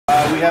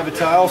have a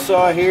tile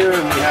saw here,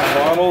 and we have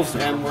bottles,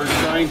 and we're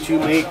trying to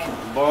make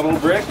bottle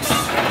bricks.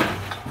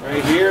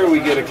 Right here, we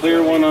get a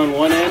clear one on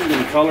one end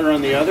and color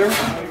on the other,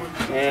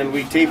 and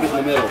we tape it in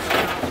the middle.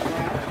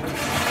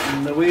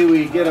 And the way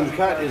we get them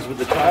cut is with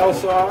the tile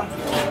saw.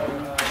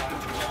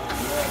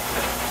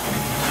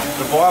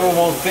 The bottle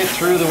won't fit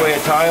through the way a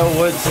tile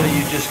would, so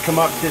you just come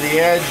up to the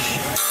edge,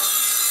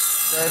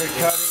 start it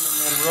cutting,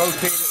 and then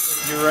rotate it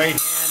with your right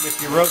hand. If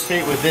you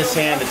rotate with this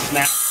hand, it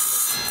snaps.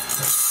 It's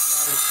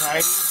not as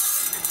tidy.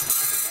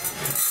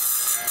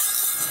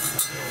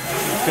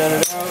 Cut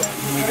it out,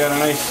 and we got a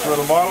nice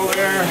little bottle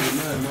there.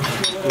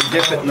 We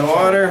dip it in the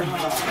water.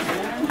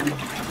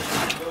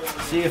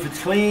 See if it's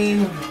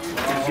clean,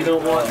 because you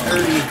don't want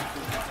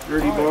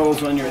dirty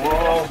bottles on your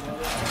wall.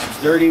 If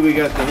it's dirty, we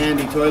got the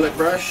handy toilet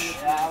brush.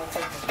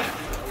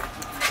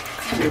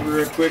 Give her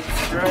a quick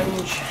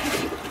scrunch,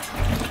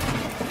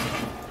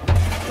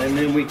 and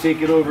then we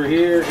take it over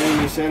here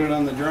and we set it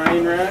on the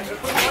drying rack.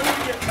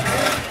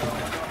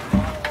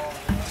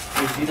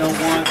 If you don't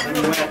want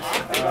wet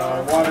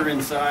water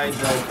inside,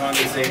 they'll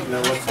condensate and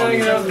they'll look funny.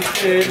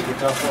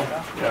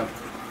 Yeah.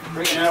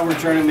 Right now we're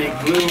trying to make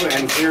blue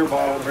and clear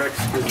bottle bricks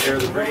because they're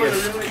the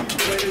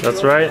prettiest.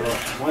 That's right.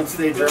 Once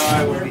they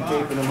dry, we'll be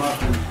taping them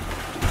up and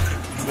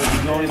we'll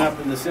be going up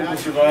in the simple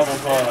survival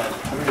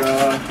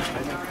pod.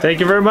 Thank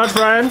you very much,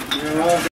 Brian. You're welcome.